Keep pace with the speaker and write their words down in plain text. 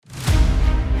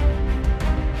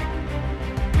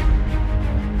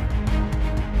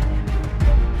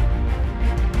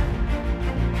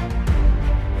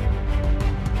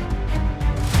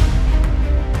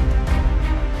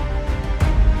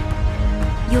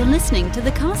You're listening to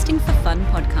the Casting for Fun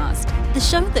podcast, the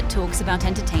show that talks about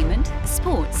entertainment,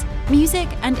 sports, music,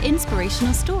 and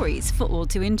inspirational stories for all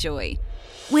to enjoy.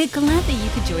 We're glad that you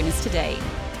could join us today.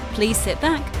 Please sit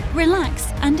back,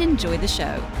 relax, and enjoy the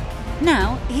show.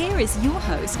 Now, here is your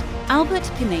host,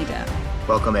 Albert Pineda.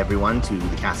 Welcome, everyone, to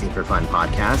the Casting for Fun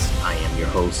podcast. I am your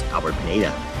host, Albert Pineda,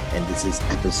 and this is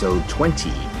episode 20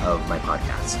 of my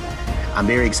podcast. I'm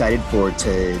very excited for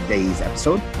today's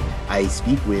episode. I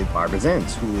speak with Barbra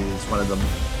Zenns, who is one of the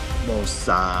most,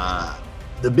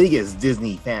 the biggest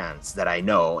Disney fans that I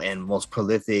know and most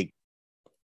prolific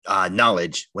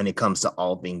knowledge when it comes to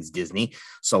all things Disney.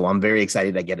 So I'm very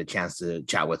excited I get a chance to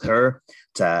chat with her,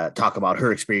 to talk about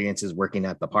her experiences working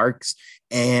at the parks,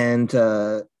 and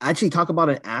actually talk about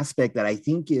an aspect that I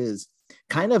think is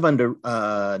kind of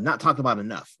not talked about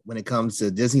enough when it comes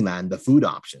to Disneyland, the food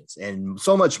options, and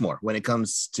so much more when it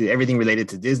comes to everything related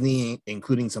to Disney,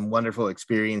 including some wonderful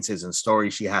experiences and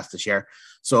stories she has to share.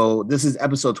 So this is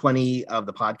episode 20 of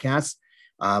the podcast,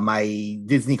 my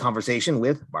Disney conversation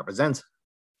with Barbra Zenns.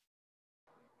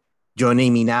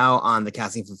 Joining me now on the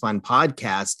Casting for Fun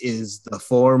podcast is the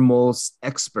foremost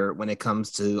expert when it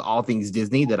comes to all things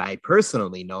Disney that I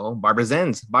personally know, Barbra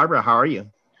Zenns. Barbra, how are you?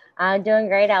 I'm doing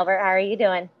great, Albert. How are you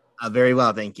doing? Very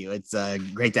well, thank you. It's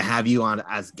great to have you on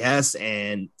as guest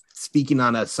and speaking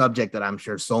on a subject that I'm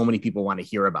sure so many people want to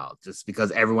hear about, just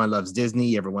because everyone loves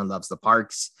Disney, everyone loves the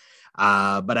parks.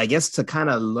 But I guess to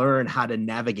kind of learn how to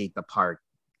navigate the park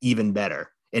even better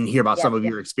and hear about some of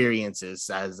your experiences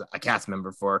as a cast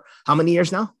member for how many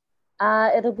years now?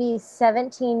 It'll be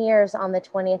 17 years on the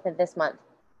 20th of this month.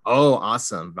 Oh,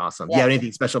 awesome. Awesome. Yes. Do you have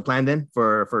anything special planned then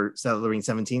for celebrating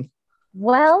 17?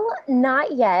 Well,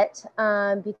 not yet,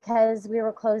 because we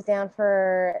were closed down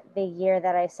for the year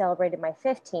that I celebrated my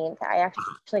 15th. I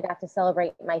actually got to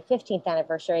celebrate my 15th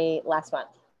anniversary last month.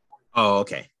 Oh,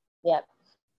 okay. Yep.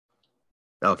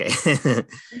 Okay.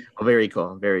 Well, very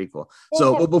cool. Very cool.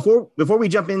 So before we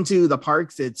jump into the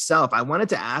parks itself, I wanted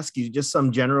to ask you just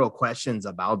some general questions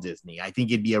about Disney. I think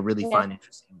it'd be a really fun,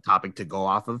 interesting topic to go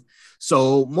off of.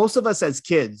 So most of us as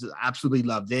kids absolutely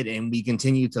loved it, and we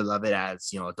continue to love it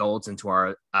as, adults into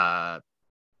our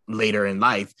later in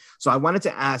life. So I wanted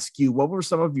to ask you, what were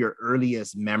some of your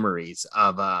earliest memories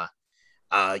of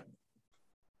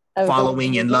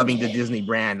following and loving the Disney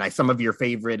brand, like some of your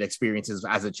favorite experiences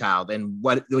as a child, and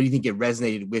what do you think it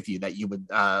resonated with you that you would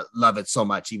love it so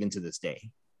much even to this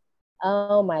day?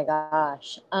 Oh my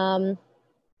gosh.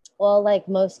 Well, like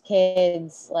most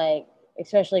kids, like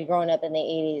especially growing up in the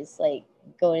 80s, like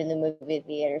going to the movie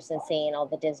theaters and seeing all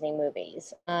the Disney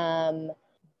movies.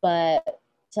 But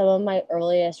some of my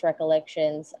earliest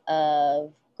recollections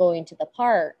of going to the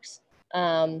parks,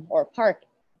 or park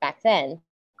back then,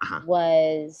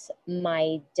 was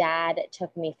my dad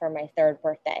took me for my third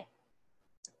birthday.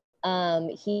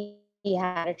 He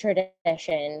had a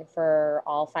tradition for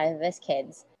all 5 of his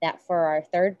kids that for our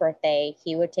third birthday,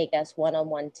 he would take us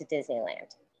one-on-one to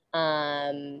Disneyland.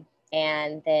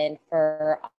 And then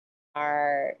for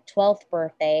our 12th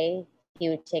birthday, he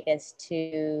would take us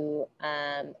to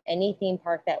any theme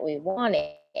park that we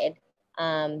wanted.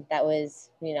 That was,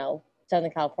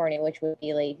 Southern California, which would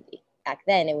be like, back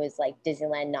then it was like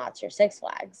Disneyland, Knott's, or Six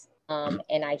Flags.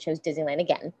 And I chose Disneyland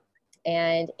again.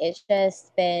 And it's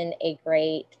just been a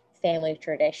great family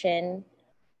tradition.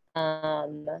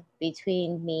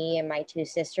 Between me and my 2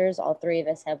 sisters, all 3 of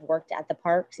us have worked at the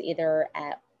parks, either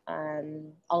at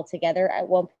all together at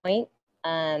one point.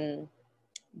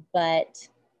 But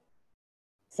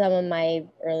some of my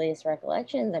earliest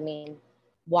recollections,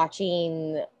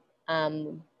 watching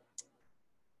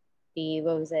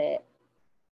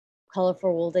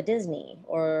Colorful World of Disney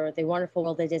or The Wonderful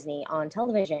World of Disney on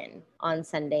television on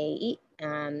Sunday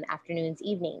afternoons,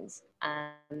 evenings.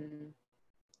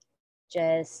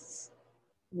 Just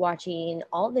watching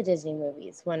all the Disney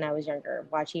movies when I was younger,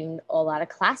 watching a lot of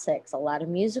classics, a lot of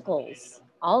musicals,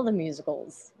 all the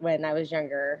musicals when I was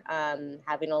younger,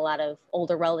 having a lot of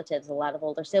older relatives, a lot of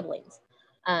older siblings.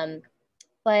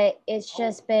 But it's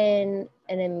just been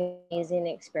an amazing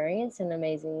experience, an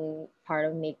amazing part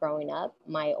of me growing up.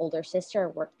 My older sister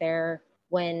worked there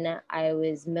when I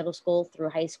was middle school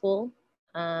through high school.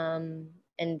 And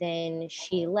then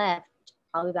she left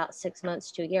probably about 6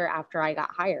 months to a year after I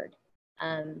got hired.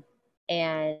 And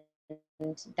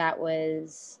that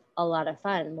was a lot of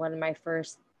fun. One of my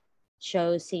first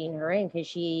shows seeing her in, because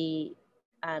she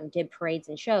did parades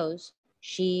and shows.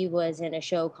 She was in a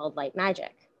show called Light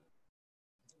Magic.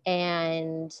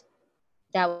 And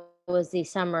that was the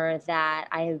summer that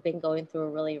I have been going through a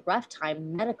really rough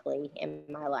time medically in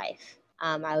my life.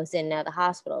 I was in the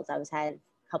hospitals. I had a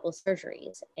couple of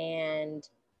surgeries, and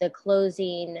the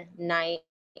closing night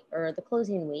or the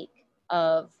closing week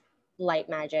of Light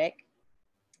Magic,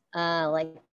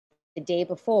 like the day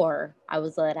before, I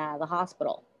was let out of the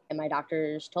hospital, and my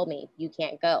doctors told me, you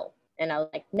can't go. And I was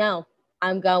like, no,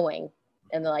 I'm going.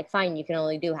 And they're like, fine, you can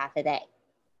only do half a day.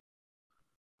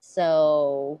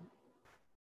 So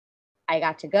I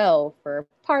got to go for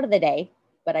part of the day,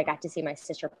 but I got to see my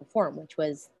sister perform, which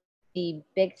was the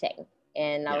big thing.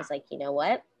 And I was like, you know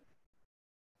what?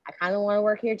 I kind of want to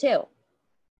work here too.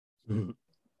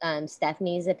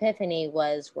 Stephanie's epiphany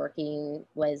was watching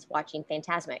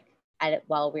Fantasmic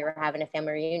while we were having a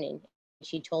family reunion.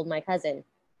 She told my cousin,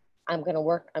 I'm going to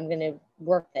work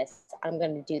this. I'm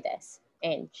going to do this.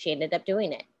 And she ended up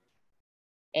doing it.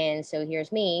 And so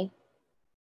here's me,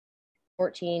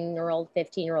 14-year-old,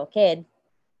 15-year-old kid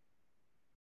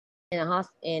in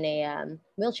a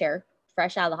wheelchair,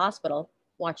 fresh out of the hospital,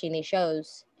 watching these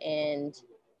shows and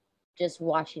just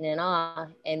watching in awe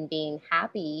and being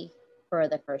happy for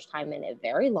the first time in a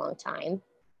very long time,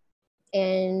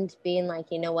 and being like,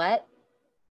 you know what?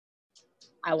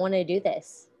 I want to do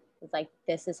this. It's like,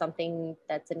 this is something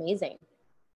that's amazing.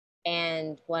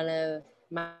 And one of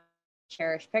my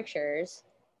cherished pictures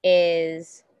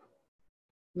is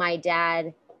my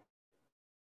dad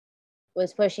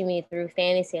was pushing me through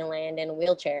Fantasyland in a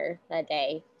wheelchair that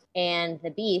day, and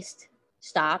the Beast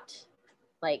stopped.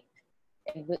 Like,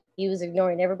 he was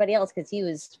ignoring everybody else because he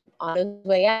was on his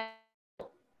way out.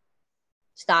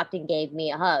 Stopped and gave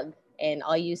me a hug, and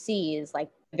all you see is like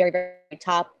the very, very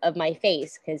top of my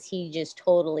face, because he just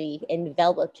totally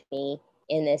enveloped me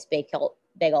in this big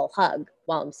old hug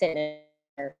while I'm sitting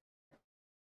there.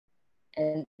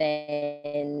 And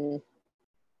then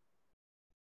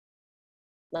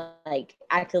like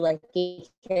acted like he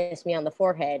kissed me on the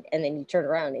forehead, and then he turned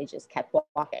around and he just kept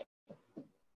walking.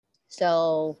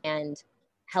 So, and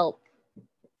help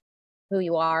who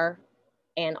you are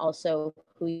and also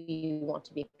who you want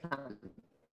to become.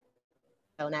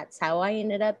 So that's how I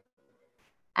ended up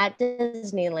at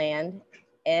Disneyland,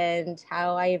 and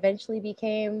how I eventually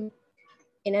became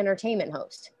an entertainment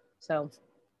host. So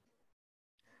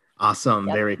Awesome.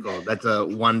 Yep. Very cool. That's a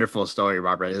wonderful story,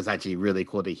 Barbara. It's actually really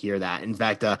cool to hear that. In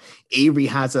fact, Avery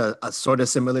has a sort of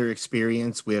similar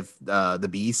experience with the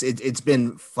Beast. It's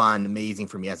been fun, amazing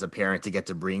for me as a parent to get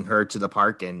to bring her to the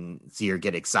park and see her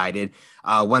get excited.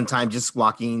 One time just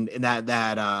walking in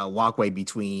that walkway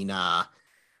between the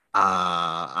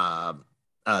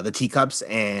teacups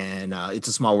and It's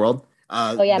a Small World.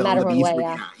 Matterhorn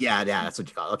Way, yeah, that's what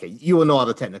you call it. Okay, you will know all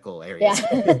the technical areas.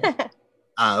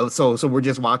 Yeah. So we're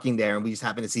just walking there, and we just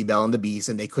happened to see Belle and the Beast,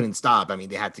 and they couldn't stop. I mean,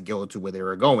 they had to go to where they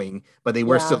were going, but they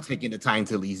were still taking the time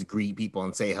to at least greet people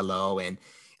and say hello. And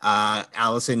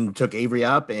Allison took Avery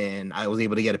up, and I was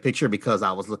able to get a picture because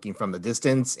I was looking from the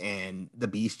distance, and the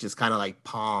Beast just kind of like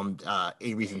palmed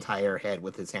Avery's entire head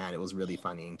with his hand. It was really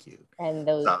funny and cute. And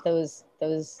those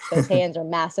hands are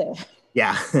massive.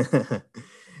 Yeah.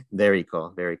 Very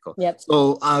cool. Very cool. Yep.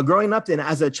 So growing up then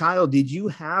as a child, did you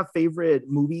have favorite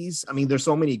movies? I mean, there's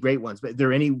so many great ones, but is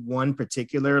there any one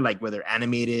particular, like whether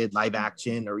animated, live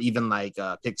action, or even like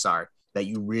Pixar that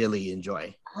you really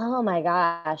enjoy? Oh my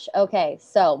gosh. Okay.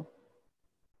 So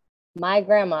my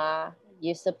grandma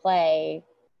used to play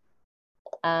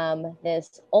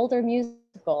this older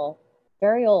musical,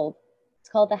 very old. It's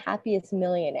called The Happiest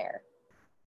Millionaire.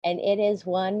 And it is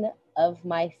one of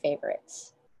my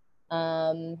favorites.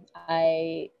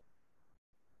 I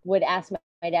would ask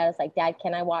my dad, it's like, Dad,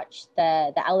 can I watch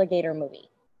the alligator movie?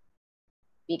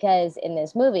 Because in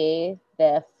this movie,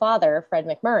 the father, Fred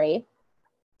McMurray,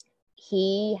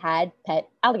 he had pet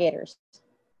alligators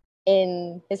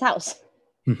in his house.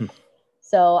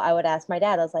 So I would ask my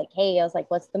dad, I was like,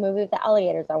 what's the movie with the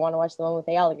alligators? I want to watch the one with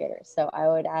the alligators. So I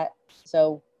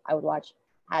would watch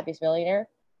Happiest Millionaire.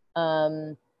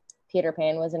 Peter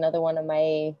Pan was another one of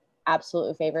my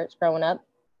absolute favorites growing up.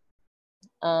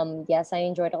 Yes, I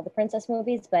enjoyed all the princess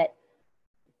movies, but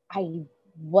I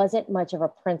wasn't much of a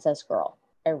princess girl.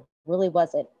 I really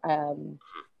wasn't. I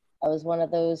was one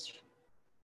of those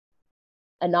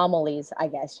anomalies, I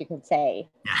guess you could say.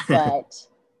 But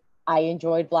I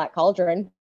enjoyed Black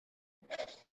Cauldron.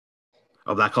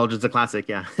 Oh, Black Cauldron's a classic,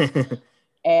 yeah.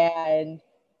 And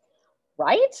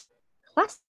right?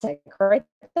 Classic right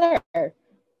there.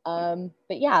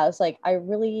 But yeah,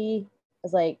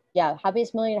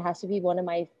 Happiest Millionaire has to be one of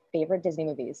my favorite Disney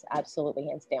movies. Absolutely,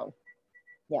 hands down.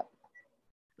 Yep.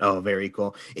 Oh, very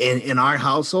cool. In our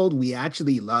household, we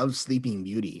actually love Sleeping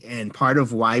Beauty. And part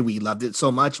of why we loved it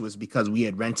so much was because we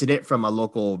had rented it from a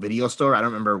local video store. I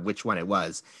don't remember which one it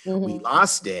was. We Hmm.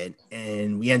 lost it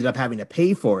and we ended up having to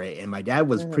pay for it. And my dad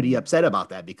was Hmm. pretty upset about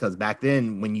that because back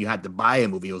then, when you had to buy a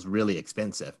movie, it was really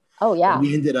expensive. Oh But yeah,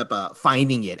 we ended up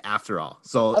finding it after all.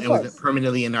 So of it wasn't course.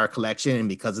 permanently in our collection. And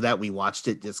because of that, we watched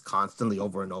it just constantly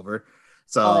over and over.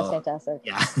 Oh, that's So fantastic.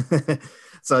 yeah.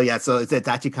 So yeah, so it's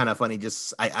actually kind of funny.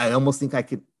 Just I almost think I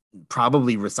could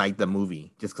probably recite the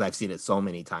movie just because I've seen it so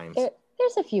many times.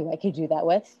 There's a few I could do that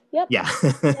with. Yep. Yeah.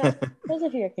 Yeah. There's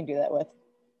a few I can do that with.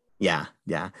 Yeah,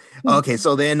 yeah. Okay,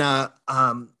 so then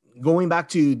going back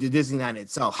to the Disneyland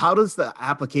itself, how does the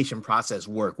application process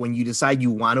work when you decide you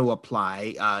want to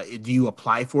apply? Do you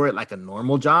apply for it like a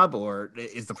normal job, or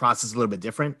is the process a little bit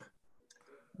different?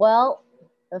 Well,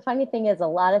 the funny thing is, a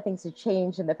lot of things have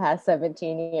changed in the past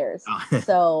 17 years. Oh,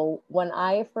 So, when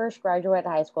I first graduated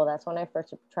high school, that's when I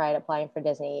first tried applying for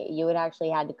Disney. You would actually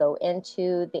had to go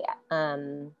into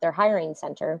their hiring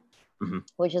center, mhm.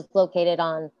 which is located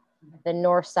on the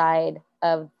north side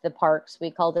of the parks.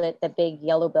 We called it the big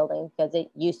yellow building because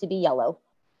it used to be yellow.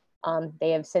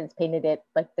 They have since painted it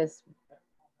like this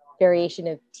variation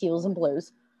of teals and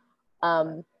blues.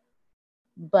 Um,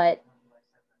 but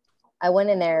I went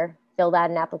in there, filled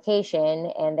out an application,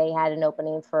 and they had an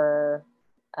opening for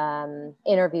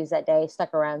interviews that day.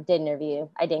 Stuck around, did an interview.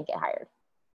 I didn't get hired.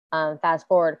 Fast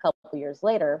forward a couple years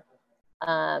later,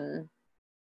 um,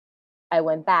 I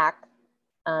went back,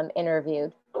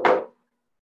 interviewed,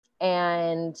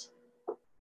 and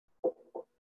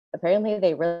apparently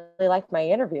they really liked my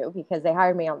interview because they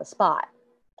hired me on the spot.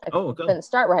 I Oh, okay. couldn't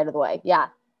start right away. Yeah.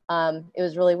 It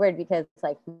was really weird because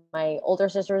like my older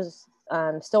sister's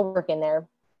still working there.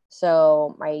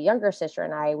 So my younger sister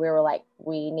and I, we were like,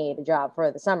 we need a job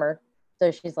for the summer.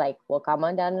 So she's like, well, come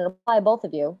on down and apply, both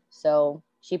of you. So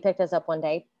she picked us up one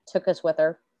day, took us with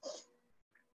her.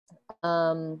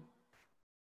 Um,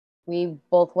 we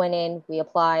both went in, we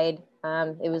applied.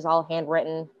 It was all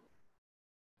handwritten.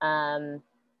 Um,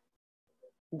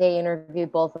 they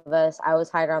interviewed both of us. I was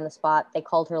hired on the spot. They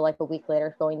called her like a week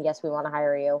later going, yes, we want to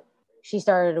hire you. She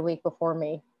started a week before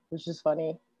me, which is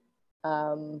funny.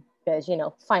 Because,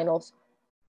 finals.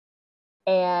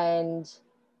 And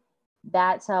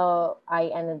that's how I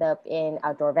ended up in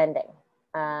outdoor vending.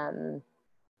 Um,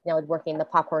 working the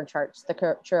popcorn charts, the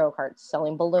churro carts,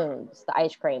 selling balloons, the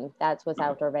ice cream. That's what's Mhm,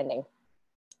 outdoor vending.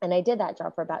 And I did that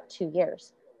job for about 2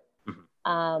 years.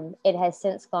 mhm. It has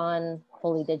since gone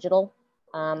fully digital.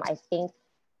 I think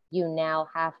you now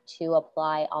have to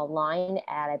apply online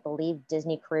at, I believe,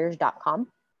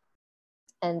 disneycareers.com.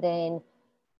 And then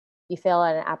you fill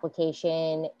out an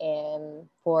application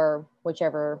for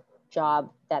whichever job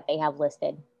that they have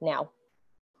listed now.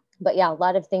 But yeah, a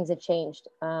lot of things have changed.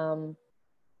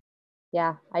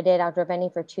 Yeah, I did outdoor vending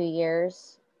for 2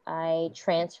 years. I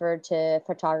transferred to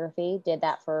photography, did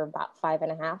that for about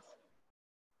 5.5.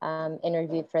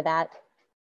 Interviewed for that,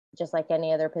 just like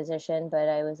any other position, but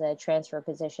I was a transfer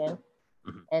position.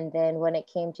 Mhm. And then when it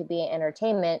came to being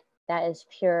entertainment, that is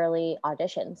purely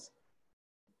auditions.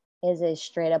 Is a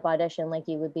straight up audition like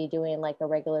you would be doing like a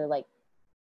regular like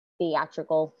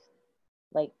theatrical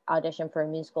like audition for a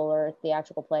musical or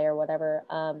theatrical play or whatever.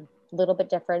 A little bit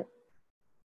different,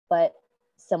 but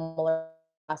similar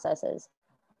processes.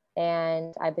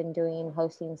 And I've been doing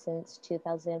hosting since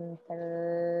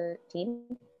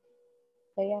 2013.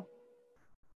 So yeah,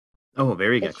 Oh,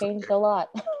 very it's good. changed a lot.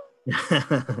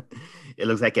 It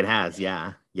looks like it has.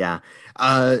 Yeah. Yeah.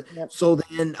 Yep. So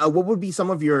then what would be some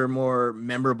of your more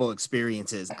memorable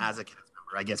experiences as a cast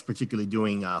member, I guess, particularly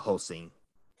doing hosting?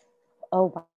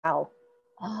 Oh wow.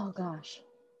 Oh gosh.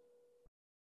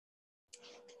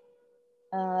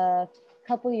 A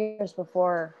couple years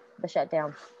before the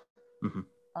shutdown, Mhm.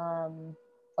 um,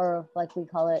 or like we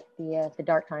call it, the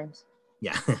dark times.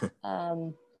 Yeah.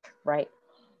 Um, right.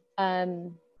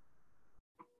 Um,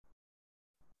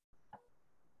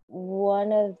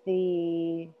 One of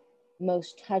the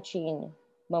most touching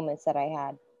moments that I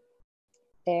had,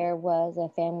 there was a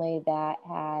family that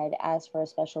had asked for a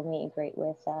special meet and greet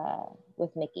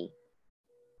with Mickey,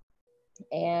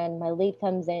 and my lead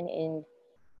comes in and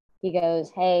he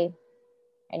goes, "Hey,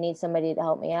 I need somebody to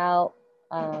help me out.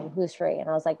 Who's free?" And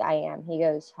I was like, "I am." He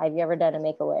goes, "Have you ever done a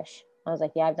Make a Wish?" I was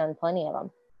like, "Yeah, I've done plenty of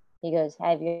them." He goes,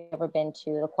 "Have you ever been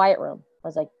to the Quiet Room?" I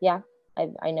was like, "Yeah,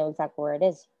 I know exactly where it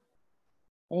is."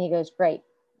 And he goes, "Great,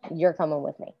 you're coming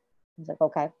with me." I was like,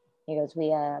 "Okay." He goes, "We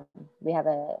have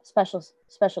a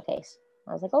special case."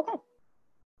 I was like, "Okay."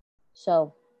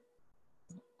 So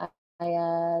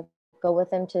I go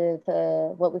with him to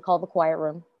the what we call the Quiet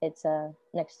Room. It's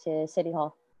next to City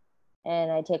Hall.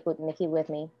 and I take Mickey with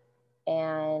me.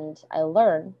 And I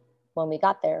learned when we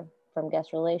got there from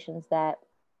guest relations that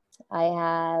I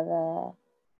have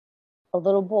a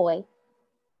little boy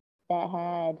that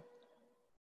had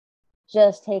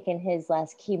just taken his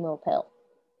last chemo pill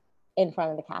in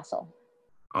front of the castle.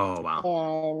 Oh, wow.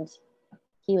 And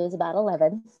he was about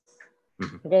 11.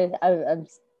 Mm-hmm. I'm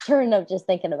tearing up just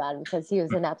thinking about him because he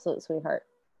was an absolute sweetheart.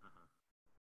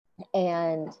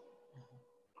 And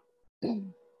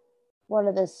one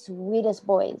of the sweetest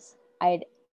boys I'd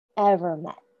ever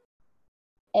met.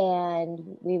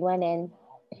 And we went in,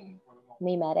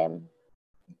 we met him,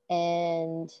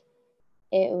 and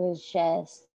it was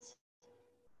just,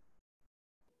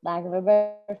 lack of a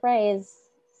better phrase,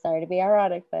 sorry to be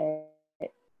ironic, but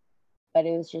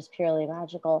it was just purely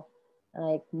magical.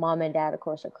 Like, mom and dad, of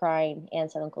course, are crying,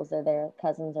 aunts and uncles are there,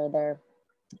 cousins are there,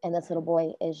 and this little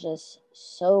boy is just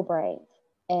so brave,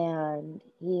 and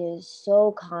he is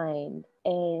so kind,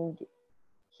 and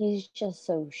he's just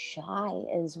so shy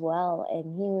as well, and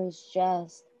he was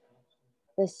just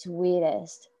the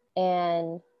sweetest.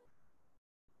 And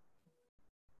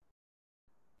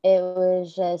it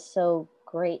was just so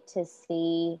great to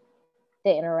see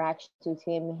the interactions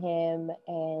between him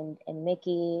and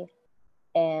Mickey,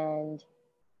 and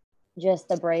just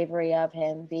the bravery of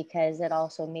him, because it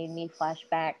also made me flash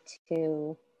back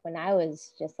to when I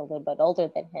was just a little bit older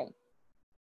than him,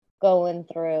 going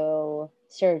through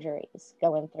surgeries,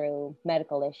 going through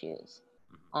medical issues,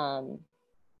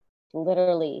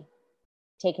 literally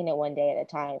taking it one day at a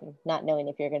time, not knowing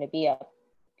if you're going to be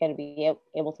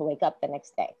able to wake up the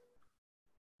next day.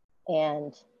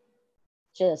 And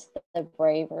just the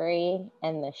bravery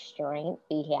and the strength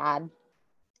he had.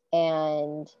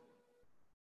 And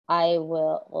I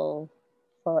will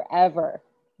forever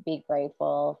be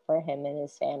grateful for him and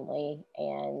his family,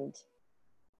 and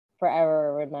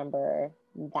forever remember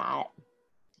that.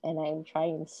 And I'm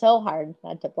trying so hard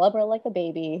not to blubber like a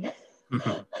baby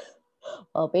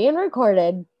while being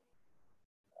recorded.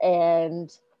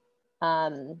 And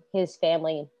his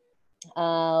family,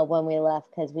 when we left,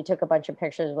 because we took a bunch of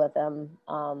pictures with him,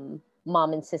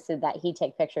 mom insisted that he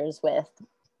take pictures with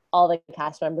all the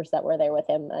cast members that were there with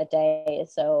him that day.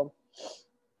 So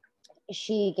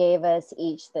she gave us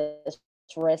each this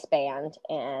wristband,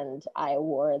 and I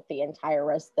wore it the entire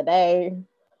rest of the day.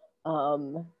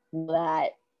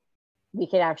 That we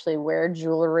could actually wear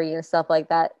jewelry and stuff like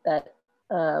that,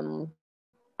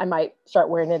 I might start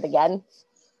wearing it again.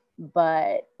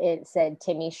 But it said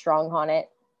Timmy Strong on it.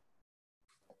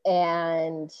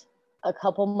 And a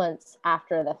couple months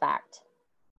after the fact,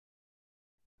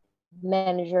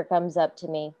 manager comes up to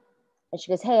me and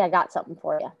she goes, "Hey, I got something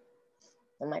for you."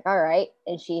 I'm like, "All right."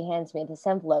 And she hands me this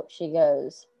envelope. She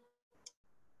goes,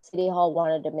 "City Hall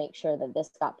wanted to make sure that this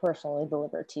got personally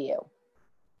delivered to you."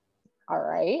 All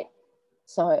right.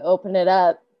 So I open it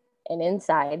up, and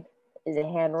inside is a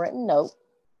handwritten note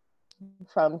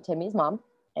from Timmy's mom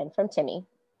and from Timmy,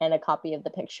 and a copy of the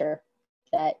picture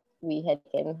that we had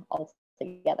taken all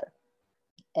together.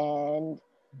 And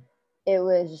it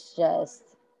was just,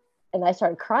 and I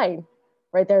started crying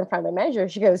right there in front of my manager.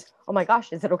 She goes, "Oh my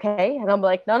gosh, is it okay?" And I'm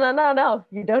like, no,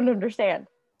 you don't understand.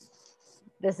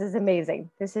 This is amazing.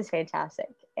 This is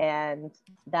fantastic. And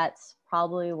that's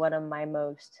probably one of my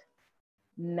most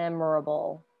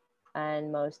memorable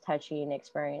and most touching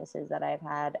experiences that I've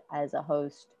had as a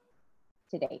host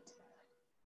to date.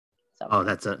 So. Oh,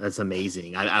 that's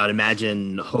amazing. I would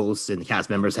imagine hosts and cast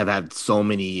members have had so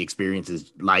many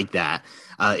experiences like that.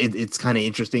 It's kind of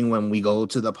interesting when we go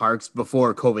to the parks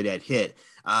before COVID had hit.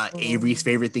 Avery's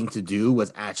favorite thing to do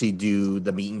was actually do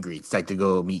the meet and greets, like to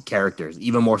go meet characters,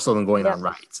 even more so than going on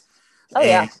rides. Oh,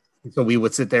 yeah. So we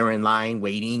would sit there in line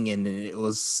waiting, and it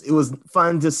was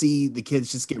fun to see the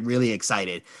kids just get really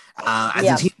excited. As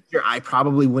a teenager, I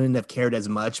probably wouldn't have cared as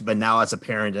much, but now as a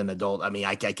parent and adult, I mean,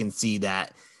 I can see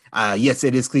that. Yes,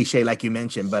 it is cliche, like you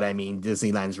mentioned, but I mean,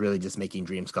 Disneyland's really just making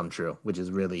dreams come true, which is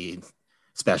really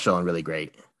special and really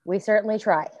great. We certainly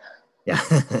try. Yeah.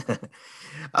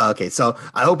 Okay, so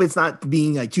I hope it's not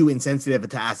being too insensitive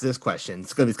to ask this question.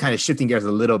 It's kind of shifting gears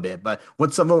a little bit, but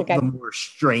what's some of the more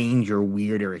strange or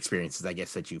weirder experiences, I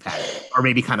guess, that you've had, or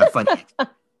maybe kind of funny?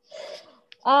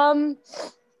 Oh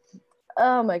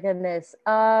my goodness.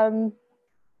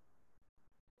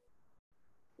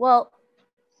 Well,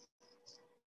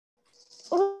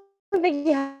 I think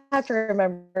you have to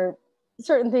remember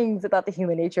certain things about the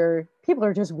human nature. People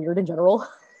are just weird in general.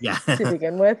 Yeah. To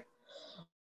begin with.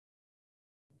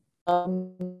 There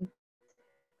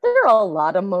are a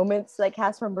lot of moments that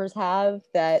cast members have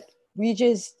that we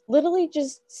just literally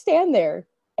just stand there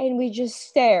and we just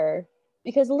stare,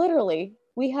 because literally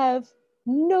we have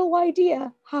no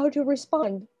idea how to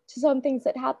respond to some things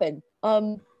that happen.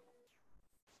 And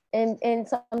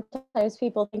sometimes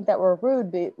people think that we're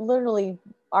rude, but literally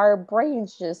our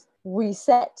brains just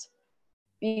reset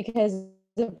because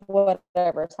of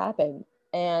whatever's happened.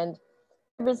 And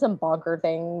there were some bonker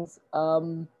things.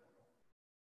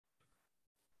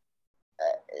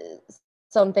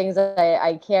 Some things that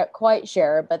I can't quite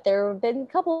share, but there have been a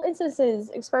couple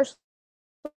instances, especially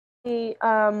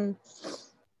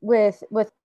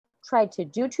with tried to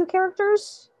do two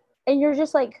characters, and you're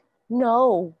just like,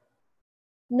 no,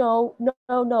 we're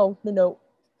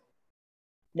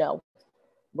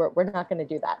not going to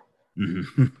do that.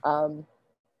 Mm-hmm.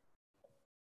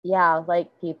 Yeah,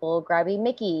 like people grabbing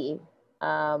Mickey,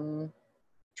 trying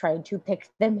to pick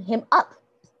him up.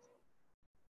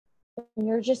 And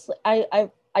you're just,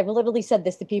 I've literally said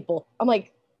this to people. I'm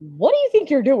like, what do you think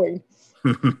you're doing?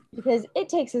 Because it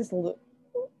takes us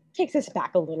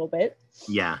back a little bit.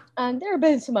 Yeah. There have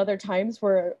been some other times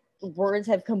where words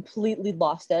have completely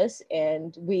lost us,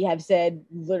 and we have said,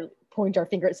 literally, point our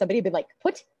finger at somebody and be like,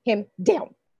 put him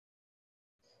down.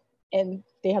 And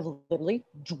they have literally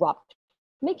dropped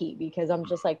Mickey because I'm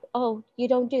just like, oh, you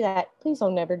don't do that. Please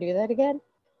don't never do that again.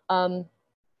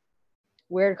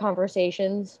 Weird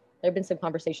conversations. There have been some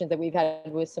conversations that we've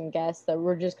had with some guests that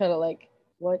we're just kind of like,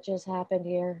 what just happened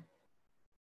here?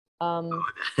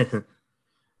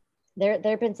 There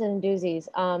have been some doozies.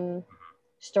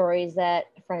 Stories that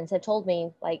friends had told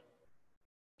me, like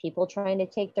people trying to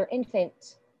take their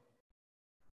infant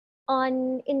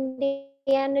on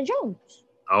Indiana Jones.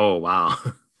 Oh, wow.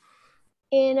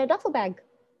 In a duffel bag.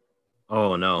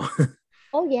 Oh, no.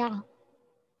 Oh, yeah.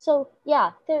 So,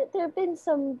 yeah, there have been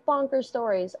some bonker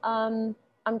stories. I'm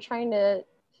trying to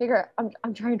figure out,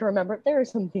 I'm trying to remember. There are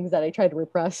some things that I try to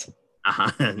repress.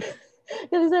 Uh-huh.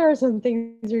 Because there are some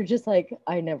things you're just like,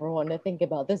 I never want to think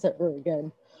about this ever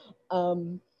again.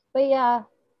 But yeah,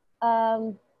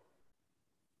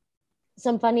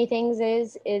 some funny things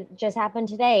is it just happened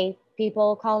today.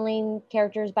 People calling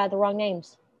characters by the wrong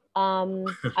names.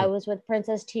 I was with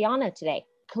Princess Tiana today.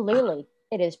 Clearly,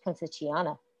 it is Princess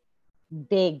Tiana.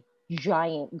 Big,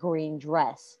 giant green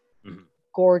dress,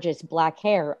 gorgeous black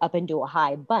hair up into a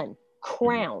high bun,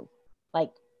 crown.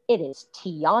 Like, it is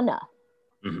Tiana.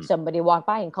 Somebody walked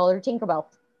by and called her Tinkerbell.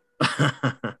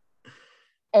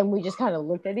 And we just kind of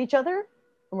looked at each other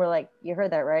and we're like, you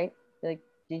heard that, right? Like,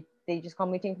 did they just call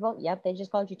me Tinkerbell? Yep, they just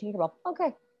called you Tinkerbell.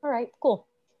 Okay, all right, cool.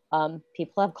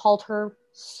 People have called her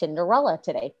Cinderella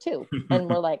today too. And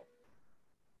we're like,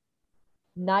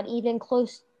 not even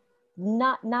close,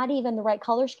 not even the right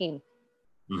color scheme.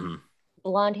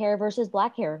 Blonde hair versus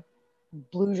black hair,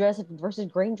 blue dress versus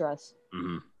green dress.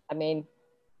 I mean,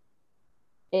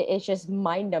 it's just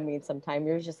mind numbing sometimes.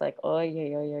 You're just like,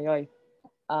 oi.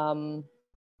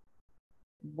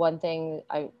 One thing,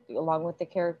 along with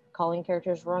the calling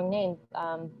characters wrong name,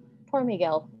 poor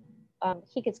Miguel.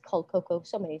 He gets called Coco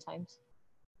so many times.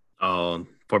 Oh,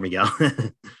 poor Miguel.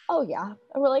 Oh yeah,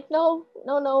 and we're like, no.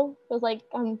 It was like,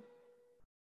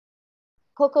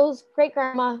 Coco's great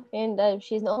grandma, and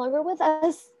she's no longer with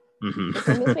us. His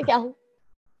name is Miguel.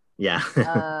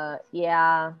 Yeah.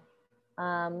 Yeah.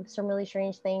 Some really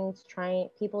strange things.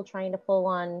 People trying to pull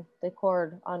on the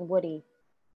cord on Woody.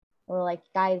 We're like,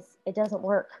 guys, it doesn't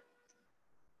work.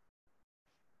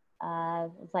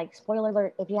 It's like, spoiler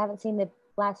alert, if you haven't seen the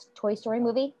last Toy Story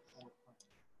movie,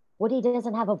 Woody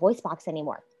doesn't have a voice box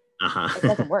anymore. It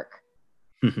doesn't work.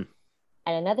 And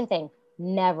another thing,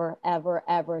 never, ever,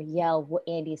 ever yell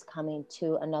Andy's coming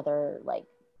to another like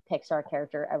Pixar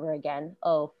character ever again.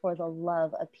 Oh, for the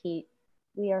love of Pete.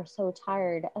 We are so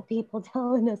tired of people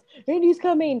telling us, Andy's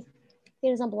coming. He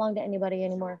doesn't belong to anybody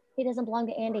anymore. He doesn't belong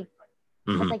to Andy.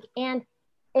 It's like, and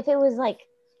if it was like,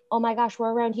 oh my gosh,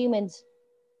 we're around humans,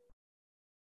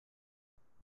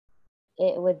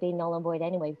 it would be null and void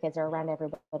anyway because they're around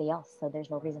everybody else. So there's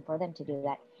no reason for them to do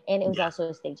that. And it was also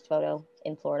a staged photo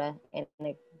in Florida, and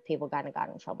people got in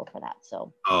trouble for that.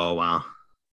 So, oh, wow.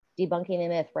 Debunking the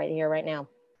myth right here, right now.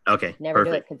 Okay. Never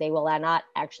do it because they will not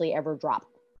actually ever drop.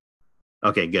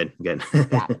 Okay, good. Yeah.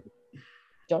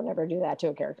 Don't ever do that to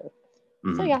a character.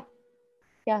 So yeah,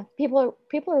 people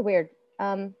are weird.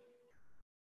 Not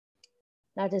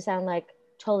to sound like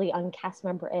totally uncast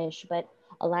member-ish, but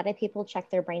a lot of people check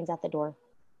their brains at the door.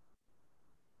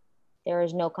 There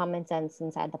is no common sense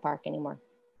inside the park anymore.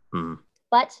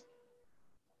 But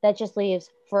that just leaves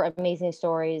for amazing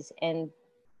stories and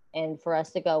for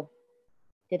us to go,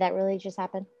 did that really just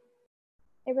happen?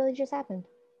 It really just happened.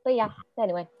 But yeah,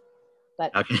 anyway.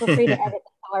 But feel free to edit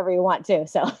however you want to.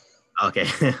 So okay.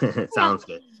 Sounds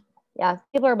good. Yeah,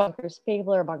 people are bunkers.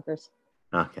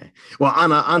 Okay. Well,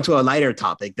 onto a lighter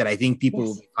topic that I think people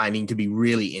will Yes. be finding to be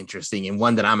really interesting, and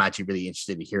one that I'm actually really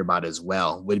interested to hear about as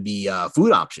well, would be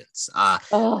food options.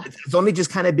 Oh, It's only just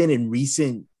kind of been in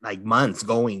recent like months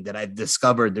going that I've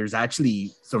discovered there's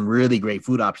actually some really great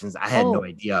food options I had no oh,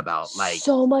 idea about. Like,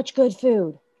 so much good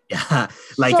food. yeah,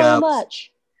 like So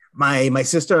much. my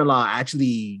sister-in-law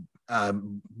actually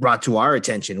brought to our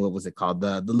attention, what was it called,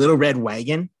 the little red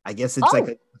wagon. I guess it's like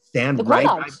Oh, a the stand corn right.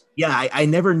 dogs. Yeah, I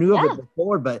never knew of Yeah. it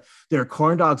before, but their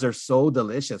corn dogs are so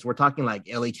delicious. We're talking like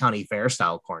LA County Fair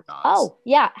style corn dogs. Oh,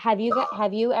 yeah. Have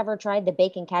you ever tried the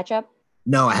bacon ketchup?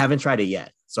 No, I haven't tried it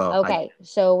yet, so Okay.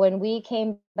 So when we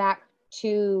came back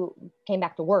to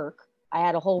work, I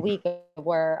had a whole week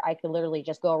where I could literally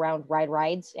just go around ride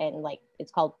rides and like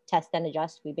it's called test and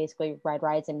adjust. We basically ride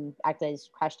rides and act as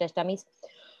crash test dummies.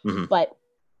 Mhm. But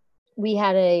we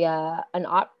had a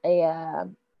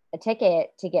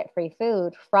ticket to get free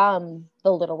food from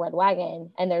the Little Red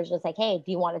Wagon, and there's just like, hey,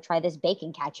 do you want to try this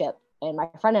bacon ketchup? And my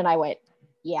friend and I went,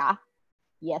 yeah,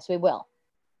 yes, we will.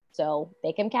 So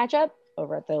bacon ketchup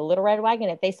over at the Little Red Wagon,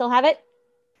 if they still have it,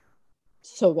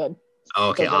 so good.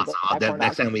 Okay, So good awesome. with that corn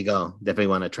Next dog. time we go, definitely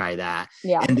want to try that.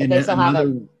 Yeah, And if then they still have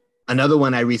it. another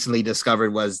one I recently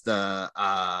discovered was the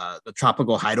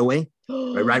Tropical Hideaway,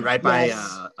 right by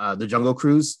Yes. the Jungle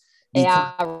Cruise.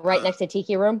 Yeah, right next to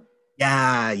Tiki Room.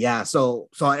 Yeah. So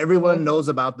everyone knows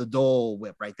about the Dole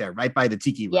Whip right there, right by the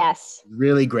Tiki Room. Yes.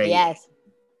 Really great. Yes.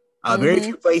 Very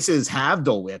few places have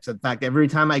Dole Whips. In fact, every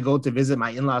time I go to visit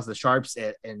my in-laws, the Sharps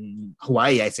in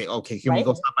Hawaii, I say, okay, can we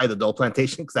go stop by the Dole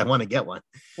Plantation? Because I want to get one.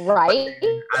 Right.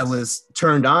 I was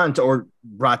turned on to, or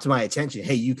brought to my attention,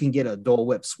 hey, you can get a Dole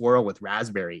Whip swirl with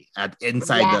raspberry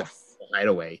inside the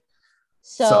Hideaway.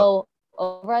 So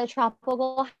over at the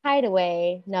Tropical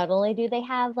Hideaway, not only do they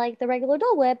have like the regular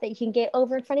Dole Whip that you can get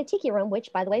over in front of Tiki Room,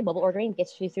 which by the way, mobile ordering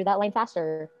gets you through that line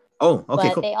faster. Oh, okay,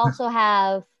 but cool. They also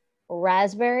have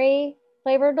raspberry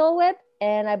flavored Dole Whip,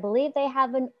 and I believe they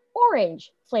have an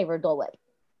orange flavored Dole Whip.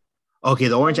 Okay,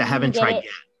 the orange I haven't tried yet.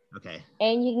 Okay.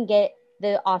 And you can get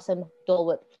the awesome Dole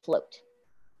Whip float.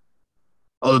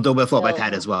 Oh, the Dole Whip float I've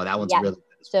had as well. That one's really good.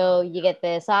 So you get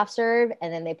the soft serve,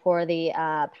 and then they pour the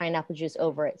pineapple juice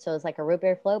over it. So it's like a root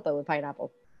beer float, but with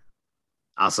pineapple.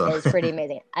 Awesome. It's pretty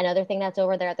amazing. Another thing that's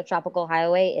over there at the Tropical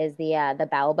Highway is the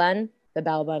bao bun. The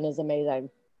bao bun is amazing.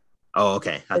 Oh,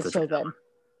 okay. It's so good.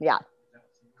 Yeah.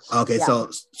 Okay, yeah.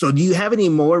 So do you have any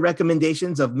more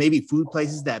recommendations of maybe food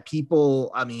places that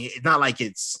people, I mean, it's not like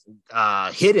it's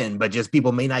hidden, but just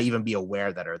people may not even be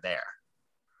aware that are there?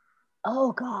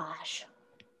 Oh, gosh.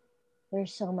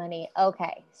 There's so many.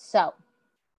 Okay, so.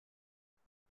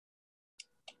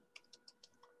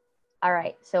 All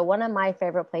right, so one of my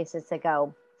favorite places to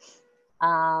go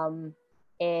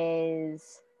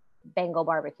is Bengal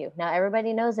barbecue. Now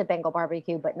everybody knows a Bengal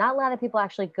barbecue, but not a lot of people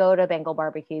actually go to Bengal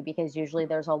barbecue because usually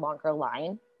there's a longer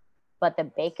line. But the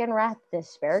bacon wrapped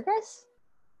asparagus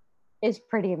is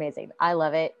pretty amazing. I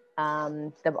love it.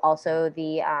 The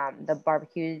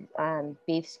barbecue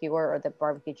beef skewer or the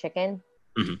barbecue chicken,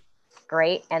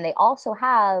 great. And they also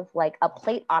have like a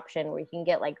plate option where you can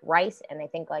get like rice and I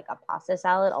think like a pasta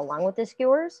salad along with the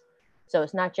skewers. So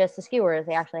it's not just the skewers;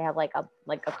 they actually have like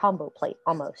a combo plate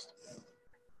almost.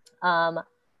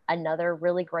 Another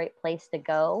really great place to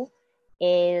go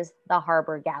is the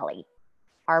Harbor Galley.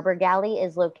 Harbor Galley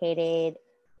is located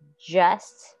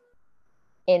just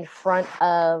in front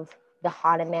of the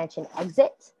Haunted Mansion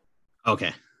exit.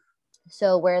 Okay.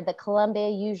 So where the Columbia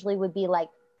usually would be like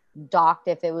docked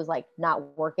if it was like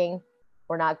not working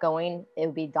or not going, it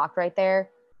would be docked right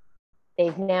there.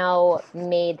 They've now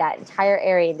made that entire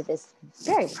area into this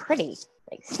very pretty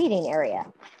like seating area.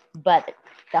 But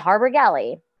the Harbor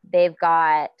Galley, they've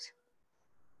got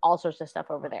all sorts of stuff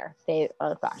over there.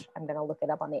 Oh gosh, I'm gonna look it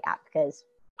up on the app because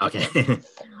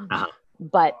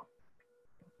But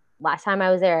last time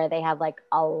I was there, they had like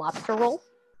a lobster roll,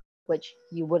 which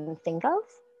you wouldn't think of.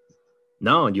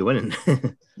 No, you wouldn't.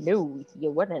 No,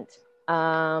 you wouldn't.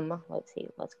 Let's see.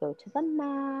 Let's go to the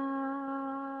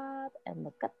map and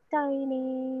look up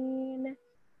dining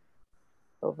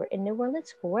over in New Orleans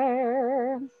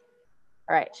Square.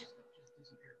 All right.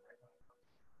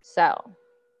 So,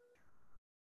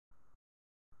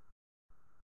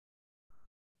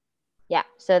 yeah.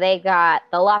 So they got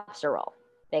the lobster roll.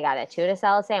 They got a tuna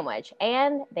salad sandwich,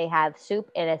 and they have soup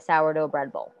in a sourdough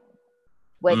bread bowl,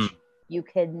 which you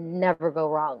could never go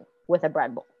wrong with a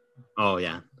bread bowl. Oh,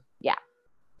 yeah. Yeah.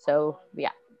 So,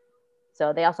 yeah.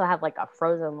 So they also have like a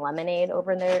frozen lemonade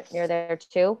over there near there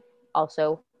too.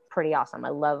 Also pretty awesome. I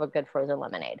love a good frozen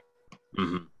lemonade.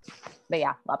 But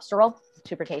yeah, lobster roll,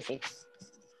 super tasty.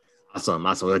 Awesome.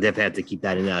 We'll definitely have to keep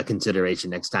that in consideration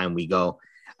next time we go.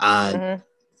 Mm-hmm.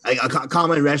 A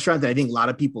common restaurant that I think a lot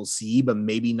of people see, but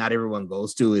maybe not everyone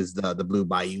goes to, is the Blue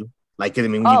Bayou. Like, I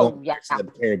mean, when you go to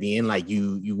the Caribbean, like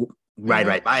you ride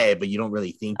right by it, but you don't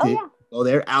really think to go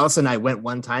there. Alice and I went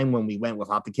one time when we went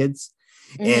without the kids,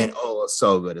 and it was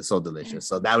so good. It's so delicious.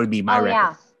 So that would be my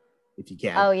recommendation if you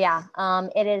can. Oh yeah.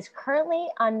 It is currently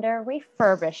under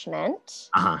refurbishment.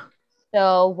 Uh-huh.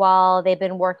 So while they've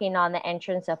been working on the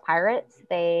entrance of Pirates,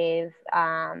 they've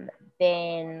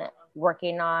been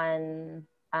working on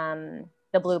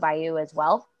the Blue Bayou as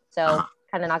well. So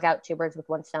kind of knock out two birds with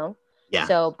one stone. Yeah.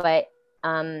 So, but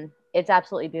it's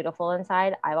absolutely beautiful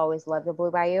inside. I've always loved the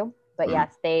Blue Bayou. But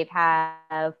yes, they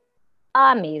have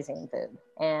amazing food.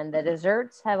 And the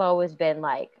desserts have always been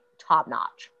like top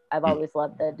notch. I've always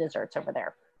loved the desserts over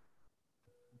there.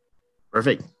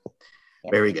 Perfect.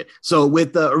 Yep. Very good. So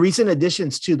with the recent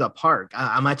additions to the park,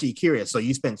 I'm actually curious. So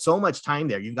you spent so much time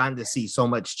there. You've gotten to see so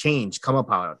much change come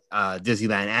about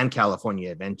Disneyland and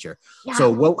California Adventure. Yeah. So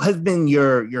what has been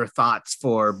your thoughts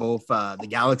for both the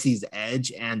Galaxy's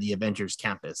Edge and the Avengers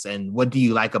Campus? And what do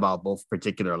you like about both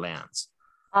particular lands?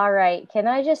 All right. Can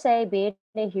I just say, being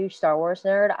a huge Star Wars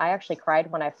nerd, I actually cried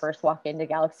when I first walked into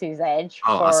Galaxy's Edge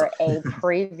for a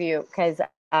preview, because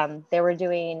they were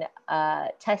doing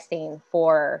testing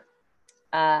for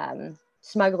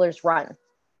Smuggler's Run.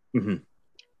 Mm-hmm.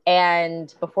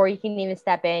 And before you can even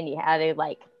step in, you had to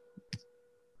like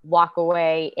walk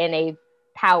away in a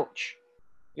pouch,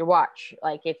 your watch,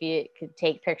 like if you could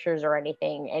take pictures or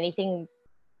anything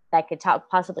that could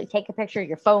possibly take a picture,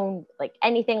 your phone, like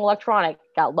anything electronic,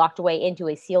 got locked away into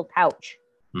a sealed pouch.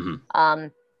 Mm-hmm.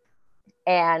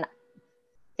 And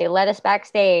they let us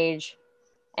backstage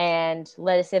and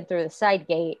let us in through the side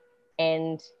gate,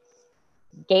 and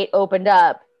gate opened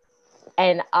up,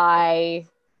 and I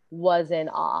was in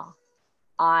awe.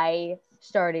 I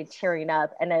started tearing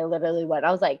up, and I literally went,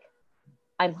 I was like,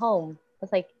 I'm home. I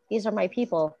was like, these are my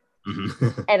people.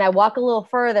 Mm-hmm. And I walk a little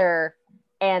further,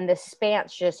 and the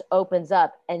spanse just opens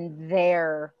up, and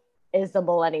there is the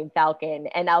Millennium Falcon.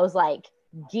 And I was like,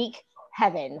 geek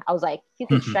heaven. I was like, you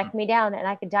could strike me down and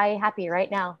I could die happy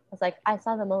right now. I was like, I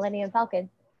saw the Millennium Falcon.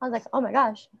 I was like, oh my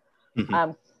gosh.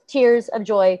 Mm-hmm. Tears of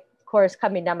joy, of course,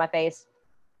 coming down my face.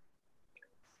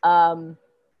 I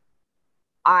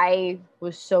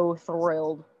was so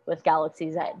thrilled with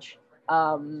Galaxy's Edge.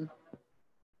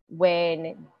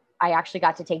 When I actually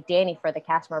got to take Danny for the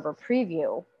cast member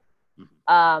preview,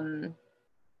 I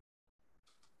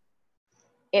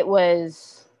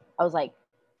was like,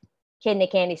 kid in a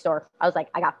candy store. I was like,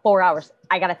 I got 4 hours.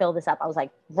 I got to fill this up. I was like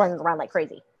running around like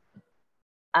crazy.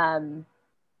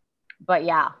 But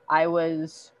yeah, I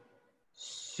was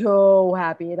so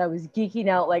happy, and I was geeking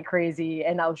out like crazy.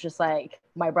 And I was just like,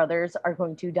 my brothers are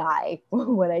going to die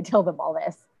when I tell them all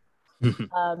this.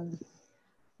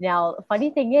 Now, the funny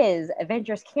thing is,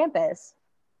 Avengers Campus,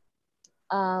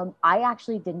 I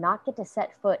actually did not get to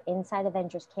set foot inside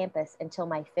Avengers Campus until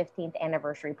my 15th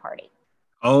anniversary party.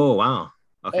 Oh, wow.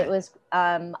 Okay. It was,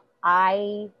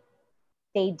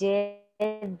 they did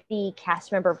the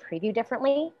cast member preview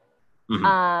differently.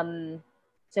 Mm-hmm.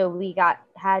 So we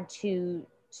had to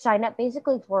sign up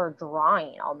basically for a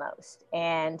drawing almost,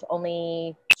 and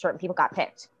only certain people got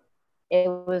picked. It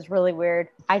was really weird.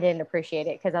 I didn't appreciate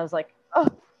it because I was like, oh,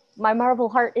 my Marvel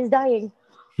heart is dying.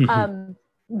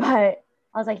 But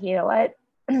I was like, you know what?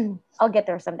 I'll get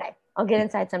there someday. I'll get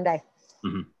inside someday.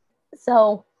 Mm-hmm.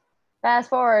 So fast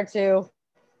forward to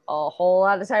a whole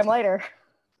lot of time later,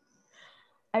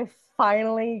 I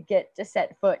finally get to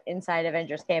set foot inside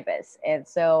Avengers Campus. And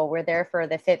so we're there for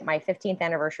my 15th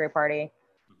anniversary party.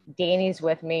 Danny's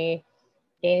with me.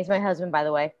 Danny's my husband, by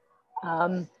the way.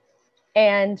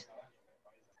 And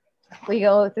we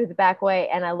go through the back way,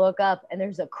 and I look up, and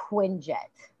there's a Quinjet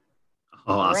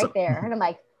awesome. Right there. And I'm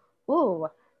like, ooh,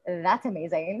 that's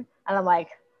amazing. And I'm like,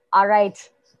 all right,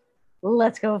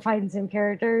 let's go find some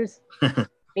characters.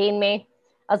 Being me.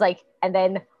 I was like, and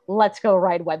then let's go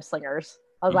ride web slingers.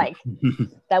 I was like,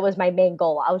 that was my main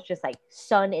goal. I was just like,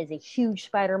 son is a huge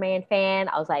Spider-Man fan.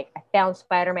 I was like, I found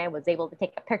Spider-Man, was able to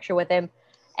take a picture with him.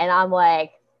 And I'm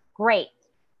like, great.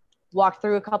 Walked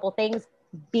through a couple things,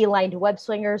 beeline to web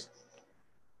slingers.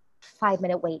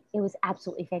 5-minute wait. It was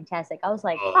absolutely fantastic. I was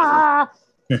like,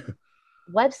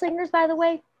 web slingers, by the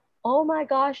way. Oh my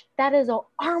gosh, that is an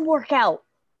arm workout.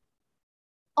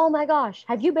 Oh my gosh.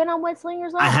 Have you been on web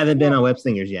slingers? I haven't been on web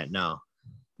slingers yet. No.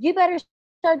 You better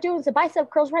start doing some bicep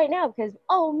curls right now, because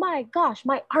oh my gosh,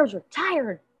 my arms are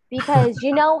tired. Because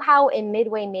you know how in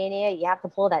Midway Mania you have to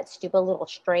pull that stupid little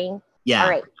string? Yeah. All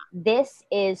right. This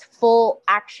is full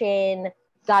action.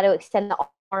 Got to extend the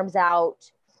arms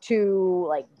out. to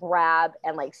like grab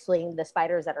and like sling the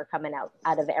spiders that are coming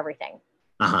out of everything.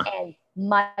 And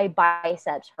my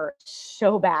biceps hurt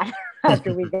so bad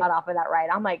after we got off of that ride.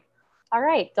 I'm like, all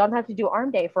right, don't have to do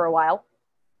arm day for a while.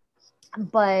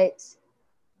 But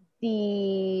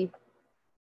the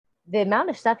amount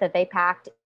of stuff that they packed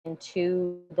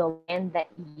into the land that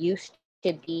used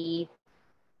to be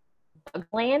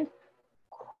Bugland,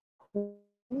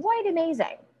 quite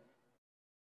amazing.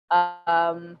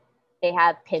 They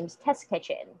have Pim's Test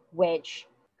Kitchen, which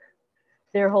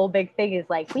their whole big thing is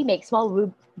like, we make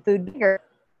small food bigger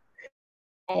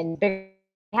and bigger.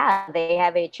 Yeah, they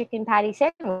have a chicken patty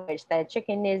sandwich. The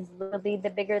chicken is literally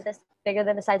bigger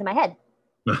than the size of my head.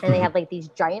 And they have like these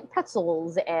giant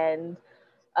pretzels, and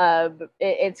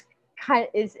it's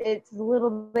a little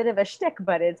bit of a shtick,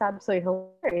 but it's absolutely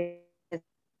hilarious.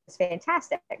 It's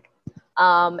fantastic.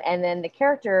 And then the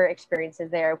character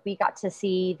experiences there, we got to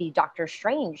see the Doctor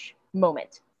Strange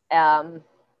moment.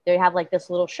 They have like this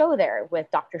little show there with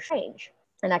Doctor Strange,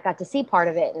 and I got to see part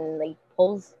of it, and like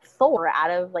pulls Thor out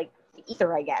of like the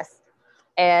ether, I guess,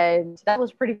 and that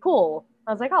was pretty cool.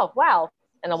 I was like, oh wow.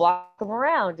 And I walk them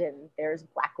around, and there's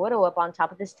Black Widow up on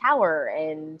top of this tower,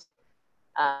 and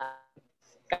got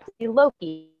to see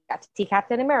Loki, got to see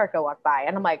Captain America walk by,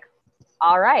 and I'm like,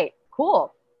 all right,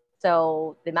 cool.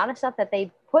 So the amount of stuff that they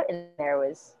put in there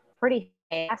was pretty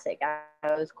fantastic. I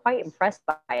was quite impressed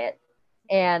by it,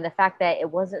 and the fact that it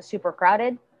wasn't super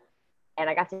crowded, and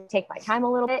I got to take my time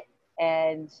a little bit,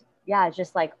 and yeah,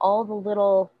 just like all the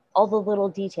little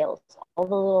details, all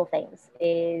the little things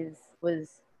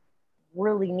was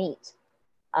really neat.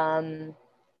 Yeah,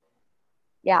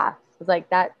 it was like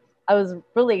that. I was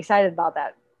really excited about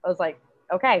that. I was like,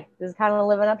 okay, this is kind of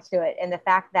living up to it. And the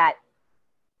fact that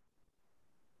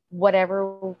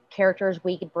whatever characters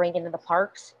we could bring into the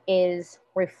parks is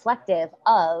reflective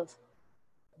of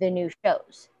the new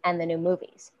shows and the new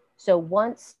movies. So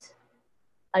once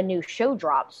a new show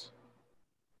drops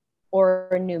or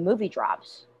a new movie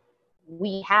drops,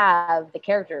 we have the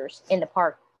characters in the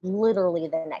park literally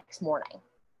the next morning.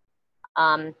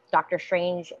 Doctor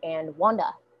Strange and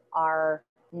Wanda are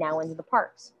now in the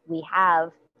parks. We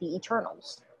have the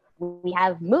Eternals. We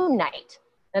have Moon Knight.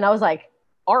 And I was like,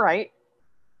 all right.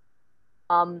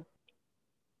 When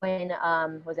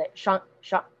was it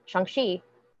Shang-Chi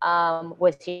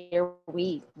was here,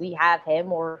 we have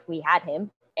him, or we had him,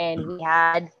 and we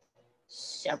had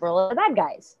several of the bad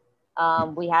guys.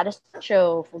 We had a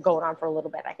show going on for a little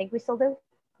bit. I think we still do.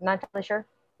 I'm not entirely sure.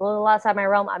 A little outside my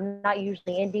realm. I'm not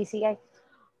usually in DCA.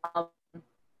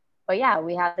 But yeah,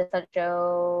 we have this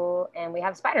show, and we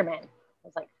have Spider-Man.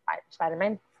 It's like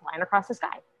Spider-Man flying across the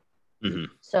sky. Mm-hmm.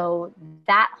 So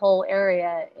that whole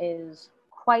area is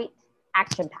quite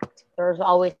action-packed. There's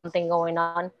always something going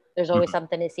on. There's always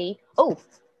something to see. Oh,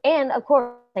 and of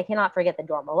course, I cannot forget the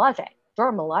Dora Milaje.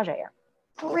 Dora Milaje are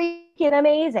freaking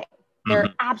amazing.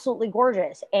 They're absolutely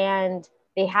gorgeous, and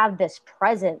they have this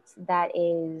presence that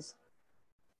is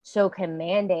so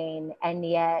commanding, and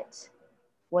yet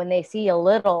when they see a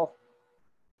little,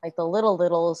 like the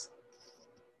littles,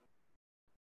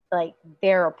 like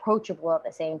they're approachable at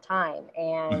the same time.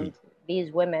 And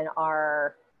these women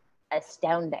are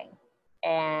astounding,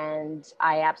 and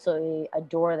I absolutely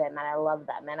adore them, and I love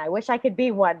them, and I wish I could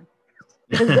be one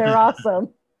because they're awesome.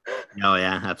 Oh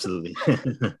yeah, absolutely.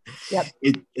 Yep.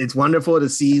 It's wonderful to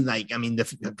see, like, I mean,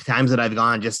 the times that I've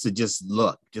gone just to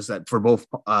look, just that for both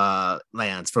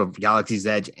lands, for Galaxy's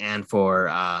Edge and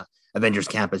for Avengers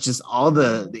Campus, just all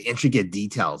the intricate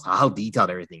details, how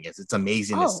detailed everything is. It's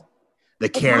amazing. The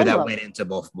care that went into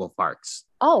both parks.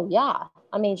 Oh yeah,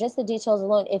 I mean, just the details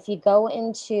alone. If you go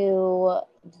into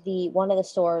one of the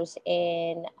stores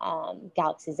in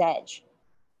Galaxy's Edge,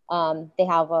 they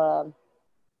have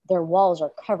their walls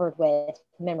are covered with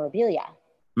memorabilia.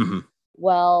 Mm-hmm.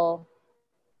 Well,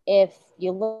 if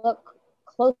you look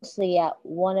closely at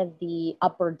one of the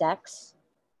upper decks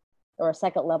or a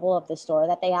second level of the store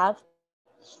that they have,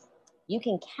 you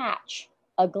can catch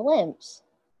a glimpse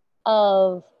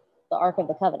of the Ark of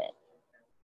the Covenant.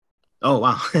 Oh,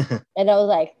 wow. And I was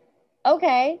like,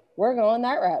 okay, we're going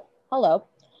that route. Hello.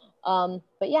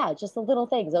 But yeah, just the little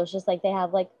things. It was just like they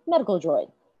have like medical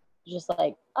droid. Just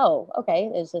like, oh,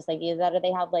 okay. It's just like either that, or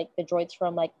they have like the droids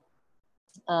from like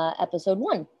episode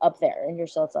 1 up there, and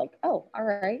so it's like, oh, all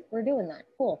right, we're doing that.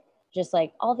 Cool. Just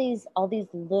like all these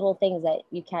little things that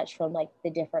you catch from like the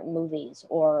different movies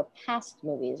or past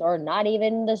movies, or not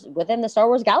even within the Star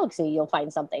Wars galaxy, you'll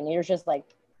find something. And you're just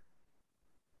like,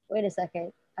 wait a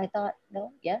second. I thought,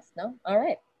 no, yes, no, all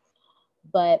right.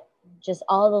 But just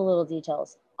all the little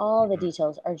details, all the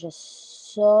details are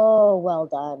just so well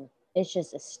done. It's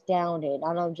just astounding.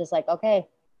 And I'm just like, okay,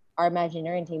 our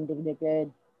Imagineering team did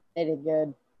good. They did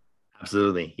good.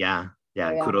 Absolutely. Yeah. Yeah.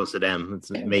 Oh, yeah. Kudos to them.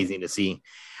 It's amazing to see.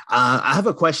 I have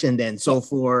a question then. So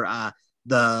for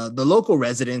the local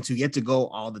residents who get to go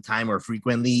all the time or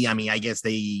frequently, I mean, I guess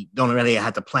they don't really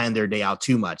have to plan their day out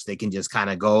too much. They can just kind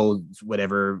of go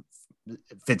whatever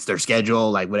fits their schedule,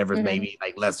 like whatever's maybe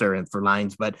like lesser and for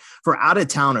lines. But for out of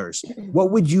towners, what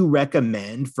would you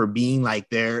recommend for being like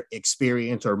their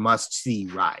experience or must see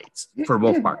rides for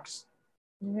both parks?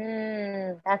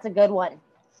 That's a good one.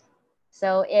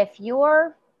 So if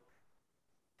you're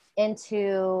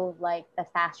into like the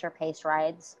faster paced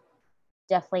rides,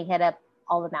 definitely hit up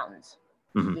all the mountains.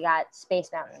 Mm-hmm. You got Space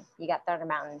Mountain, you got Thunder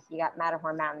Mountain, you got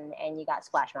Matterhorn Mountain, and you got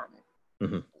Splash Mountain.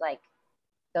 Mm-hmm. Like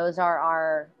those are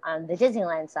our, on the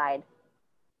Disneyland side,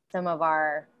 some of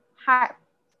our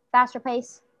faster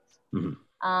pace.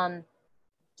 Mm-hmm.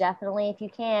 Definitely, if you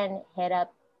can, hit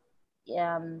up,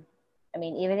 I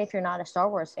mean, even if you're not a Star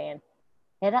Wars fan,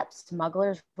 hit up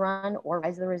Smuggler's Run or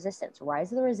Rise of the Resistance.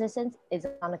 Rise of the Resistance is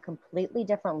on a completely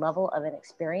different level of an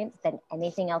experience than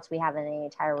anything else we have in the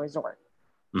entire resort.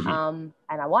 Mm-hmm.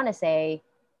 And I want to say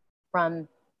from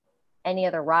any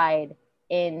other ride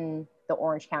in the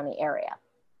Orange County area.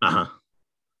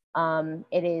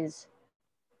 It is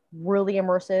really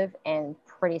immersive and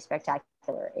pretty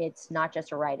spectacular. It's not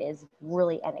just a ride, it's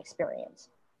really an experience.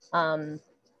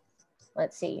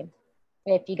 Let's see.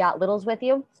 If you got littles with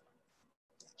you,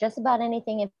 just about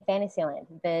anything in Fantasyland.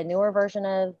 The newer version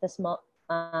of the Snow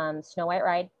White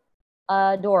ride,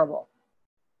 adorable.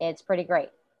 It's pretty great.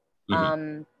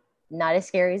 Mm-hmm. Not as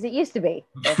scary as it used to be.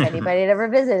 If anybody had ever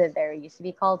visited there, it used to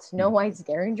be called Snow White's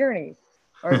Daring Journey.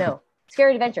 Or no,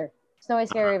 Scary Adventure. Snow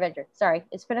White's Scary Adventure. Sorry,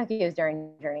 it's Pinocchio's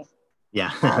Daring Journey.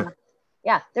 Yeah.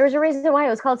 Yeah, there was a reason why it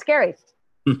was called Scary.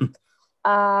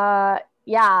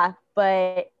 Yeah,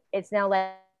 but it's now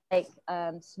like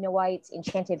Snow White's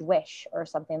Enchanted Wish or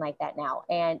something like that now.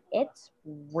 And it's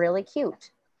really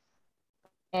cute.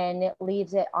 And it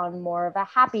leaves it on more of a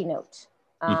happy note.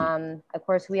 Of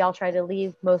course, we all try to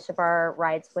leave most of our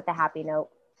rides with a happy note,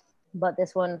 but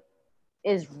this one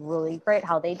is really great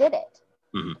how they did it.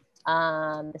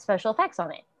 The special effects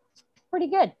on it, pretty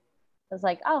good. I was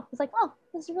like, oh,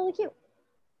 this is really cute.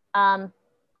 I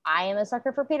am a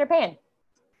sucker for Peter Pan.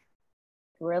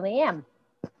 Really am.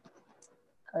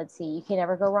 Let's see, you can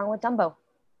never go wrong with Dumbo.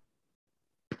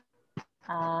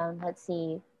 Let's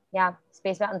see, yeah,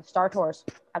 Space Mountain, Star Tours.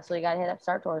 Absolutely got to hit up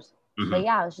Star Tours. But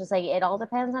yeah, it's just like, it all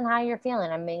depends on how you're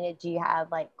feeling. I mean, do you have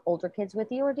like older kids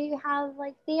with you or do you have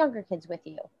like the younger kids with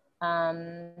you?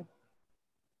 One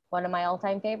of my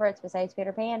all-time favorites besides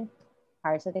Peter Pan,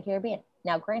 Pirates of the Caribbean.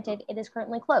 Now, granted, it is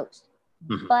currently closed,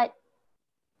 but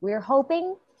we're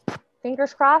hoping,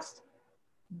 fingers crossed,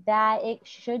 that it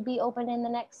should be open in the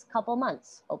next couple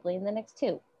months, hopefully in the next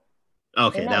 2.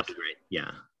 Okay, that'd be great.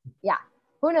 Yeah. Yeah.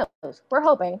 Who knows? We're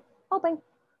hoping. Okay.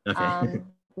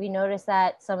 We noticed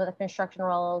that some of the construction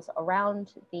walls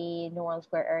around the New Orleans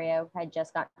Square area had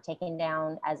just got taken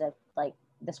down as of like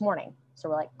this morning. So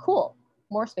we're like, cool,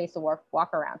 more space to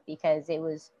walk around, because it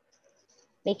was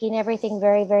making everything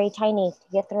very, very tiny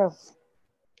to get through.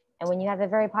 And when you have a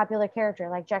very popular character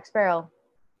like Jack Sparrow,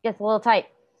 it gets a little tight.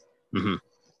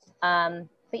 But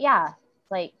yeah,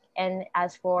 like, and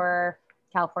as for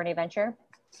California Adventure,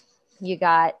 you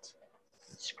got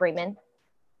Screamin',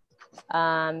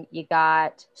 you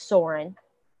got Soarin',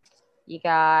 you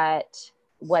got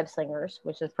Web Slingers,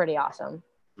 which is pretty awesome.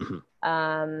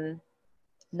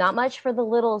 Not much for the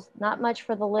littles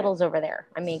over there.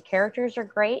 I mean, characters are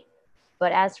great,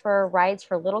 but as for rides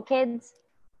for little kids,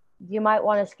 you might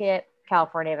want to skip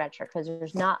California Adventure, because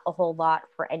there's not a whole lot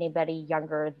for anybody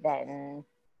younger than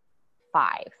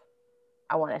 5,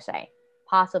 I want to say.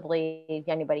 Possibly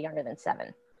anybody younger than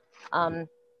 7.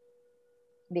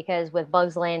 Because with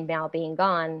Bugs Land now being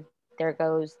gone, there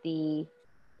goes the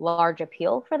large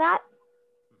appeal for that.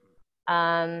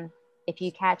 If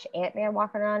you catch Ant-Man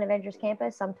walking around Avengers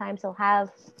Campus, sometimes he'll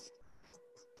have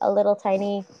a little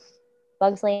tiny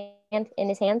Bugs Land in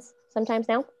his hands sometimes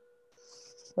now,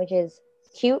 which is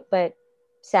cute but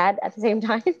sad at the same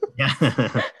time. Yeah.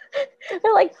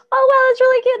 They're like, oh wow, that's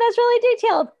really cute, that's really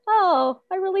detailed. Oh,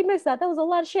 I really missed that. That was a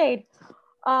lot of shade.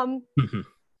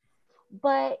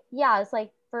 But yeah, it's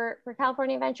like for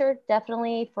California Adventure,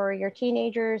 definitely for your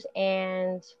teenagers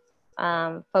and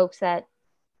folks that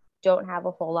don't have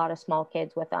a whole lot of small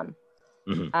kids with them.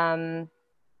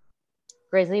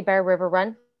 Grizzly Bear River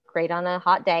Run, great on a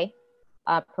hot day.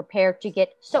 Prepare to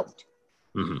get soaked.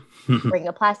 Bring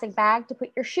a plastic bag to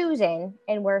put your shoes in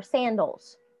and wear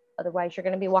sandals. Otherwise, you're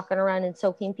going to be walking around in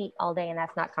soaking feet all day, and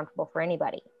that's not comfortable for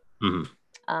anybody.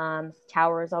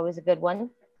 Tower is always a good one.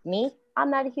 Me, I'm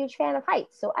not a huge fan of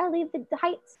heights, so I leave the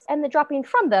heights and the dropping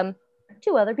from them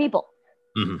to other people.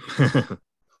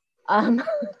 Mm-hmm.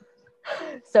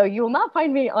 So you will not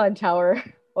find me on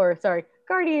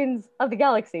Guardians of the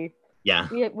Galaxy. Yeah.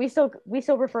 We still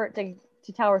refer it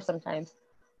to Tower sometimes,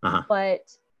 but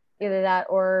either that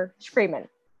or Screamin'.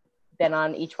 Been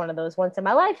on each one of those once in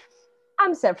my life.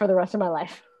 I'm set for the rest of my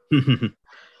life.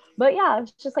 But yeah,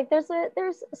 it's just like there's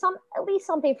at least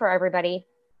something for everybody.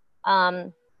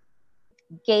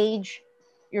 Gauge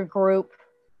your group,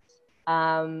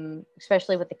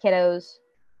 especially with the kiddos.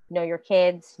 Know your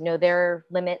kids, know their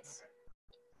limits.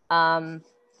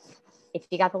 If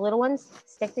you got the little ones,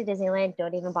 stick to Disneyland.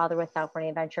 Don't even bother with California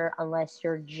Adventure unless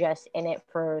you're just in it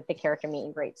for the character meet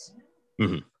and greets.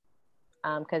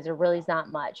 Because there really is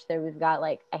not much. We've got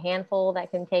like a handful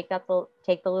that can take the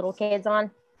little kids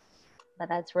on, but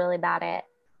that's really about it.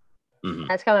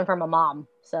 That's coming from a mom,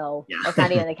 so that's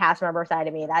not even the cast member side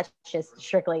of me. That's just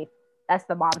strictly that's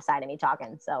the mom side of me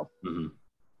talking. So,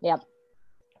 yep.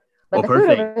 But the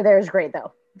food over there is great,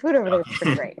 though. The food over there is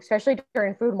pretty great, especially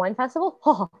during Food and Wine Festival.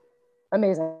 Oh,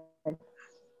 amazing.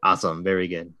 Awesome. Very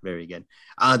good. Very good.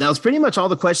 That was pretty much all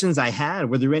the questions I had.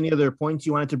 Were there any other points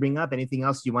you wanted to bring up? Anything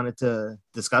else you wanted to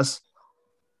discuss?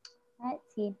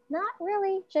 Let's see. Not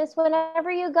really. Just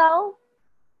whenever you go,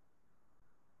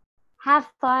 have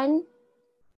fun,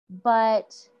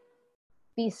 but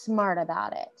be smart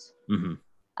about it.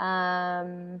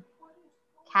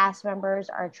 Cast members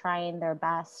are trying their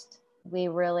best. We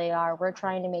really are. We're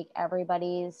trying to make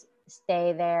everybody's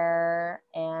stay there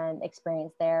and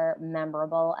experience there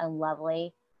memorable and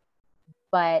lovely.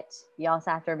 But you also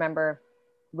have to remember,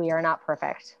 we are not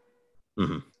perfect.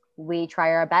 We try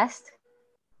our best.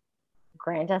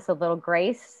 Grant us a little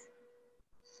grace.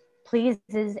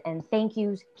 Pleases and thank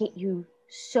yous get you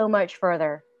so much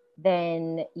further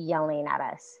than yelling at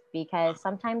us, because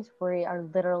sometimes we are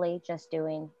literally just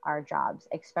doing our jobs,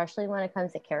 especially when it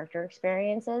comes to character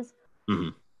experiences.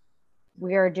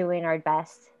 We are doing our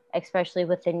best, especially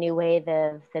with the new way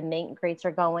the meet and greets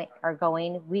are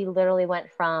going. We literally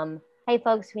went from, hey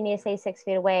folks, we need to stay 6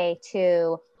 feet away,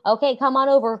 to, okay, come on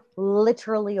over,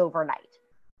 literally overnight.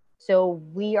 So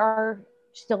we are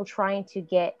still trying to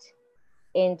get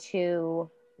into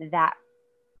that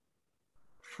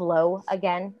flow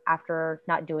again after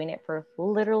not doing it for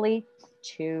literally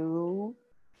two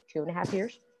and a half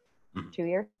years. 2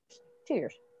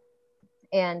 years.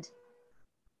 And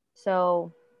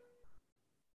so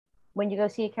when you go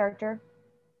see a character,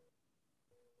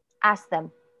 ask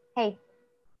them, hey,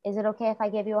 is it okay if I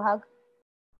give you a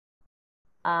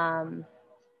hug?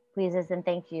 Pleases and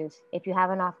thank yous. If you have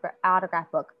an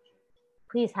autograph book,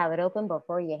 please have it open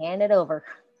before you hand it over.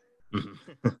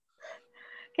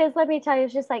 Because let me tell you,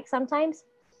 it's just like sometimes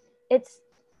it's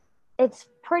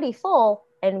pretty full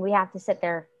and we have to sit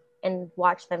there and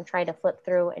watch them try to flip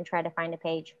through and try to find a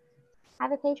page.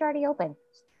 Have a page already open.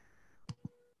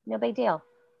 No big deal.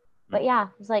 But yeah,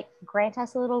 it's like, grant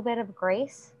us a little bit of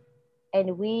grace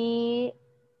and we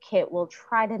will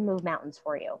try to move mountains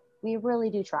for you. We really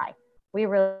do try.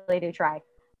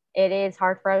 It is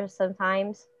hard for us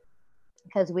sometimes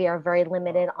because we are very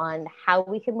limited on how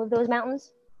we can move those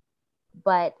mountains,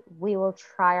 but we will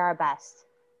try our best.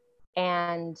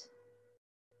 And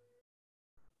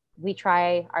we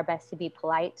try our best to be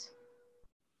polite.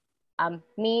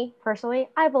 Me, personally,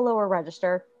 I have a lower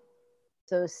register.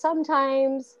 So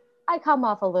sometimes I come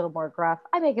off a little more gruff.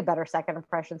 I make a better second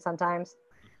impression sometimes.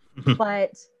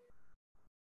 But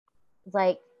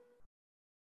like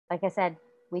I said,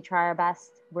 we try our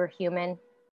best. We're human.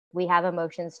 We have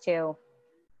emotions too.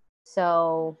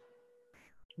 So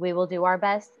we will do our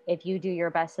best if you do your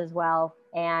best as well.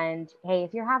 And hey,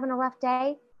 if you're having a rough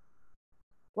day,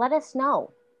 let us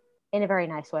know in a very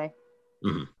nice way.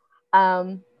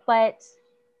 But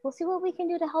we'll see what we can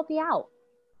do to help you out.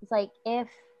 It's like, if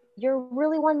you're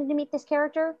really wanting to meet this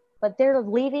character, but they're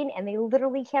leaving and they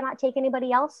literally cannot take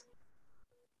anybody else,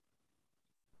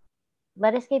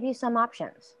 let us give you some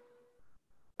options.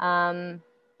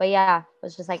 But yeah,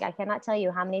 it's just like, I cannot tell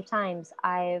you how many times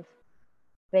I've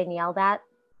been yelled at.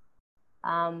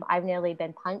 I've nearly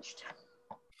been punched.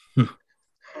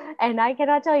 And I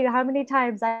cannot tell you how many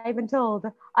times I've been told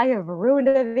I have ruined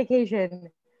a vacation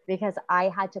because I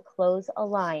had to close a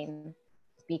line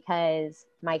because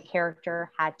my character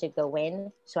had to go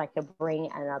in so I could bring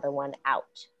another one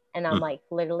out. And I'm like,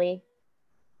 literally,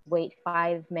 wait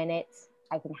 5 minutes.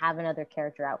 I can have another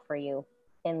character out for you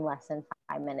in less than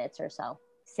 5 minutes or so.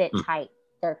 Sit tight.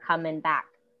 They're coming back.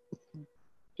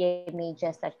 Give me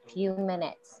just a few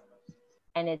minutes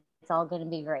and it's all going to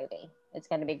be gravy. It's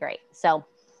going to be great. So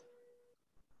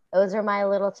those are my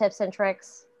little tips and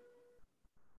tricks.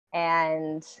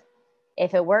 And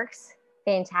if it works,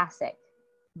 fantastic.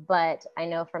 But I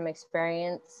know from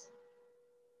experience,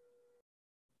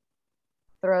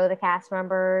 throw the cast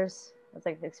members, it's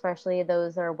like especially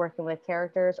those that are working with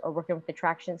characters or working with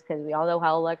attractions, because we all know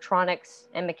how electronics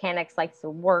and mechanics likes to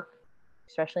work,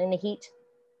 especially in the heat,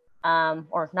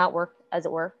 or not work, as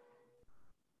it were.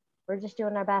 We're just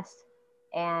doing our best,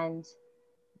 and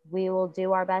we will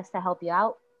do our best to help you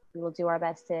out. We will do our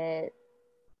best to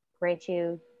create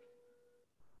you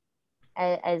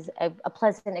as a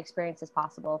pleasant experience as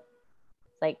possible.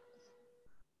 Like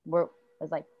we're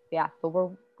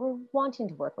wanting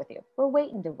to work with you. We're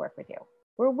waiting to work with you.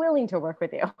 We're willing to work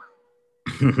with you.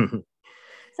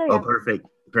 So yeah. Oh, perfect.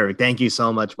 Thank you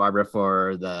so much, Barbara,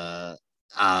 for the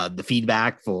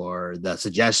feedback, for the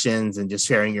suggestions, and just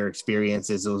sharing your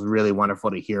experiences. It was really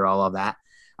wonderful to hear all of that.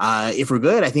 If we're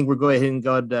good, I think we'll go ahead and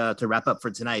go to wrap up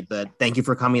for tonight. But thank you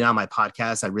for coming on my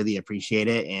podcast. I really appreciate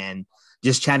it. And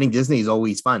just chatting Disney is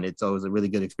always fun. It's always a really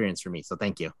good experience for me. So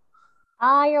thank you.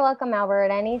 You're welcome,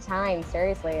 Albert. Anytime.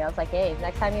 Seriously. I was like, hey,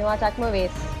 next time you want to talk movies,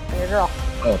 I'm your girl.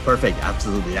 Oh, perfect.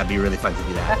 Absolutely. That'd be really fun to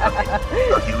do that.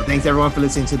 Okay. Okay. Well, thanks everyone for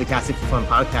listening to the Casting for Fun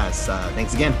podcast.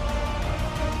 Thanks again.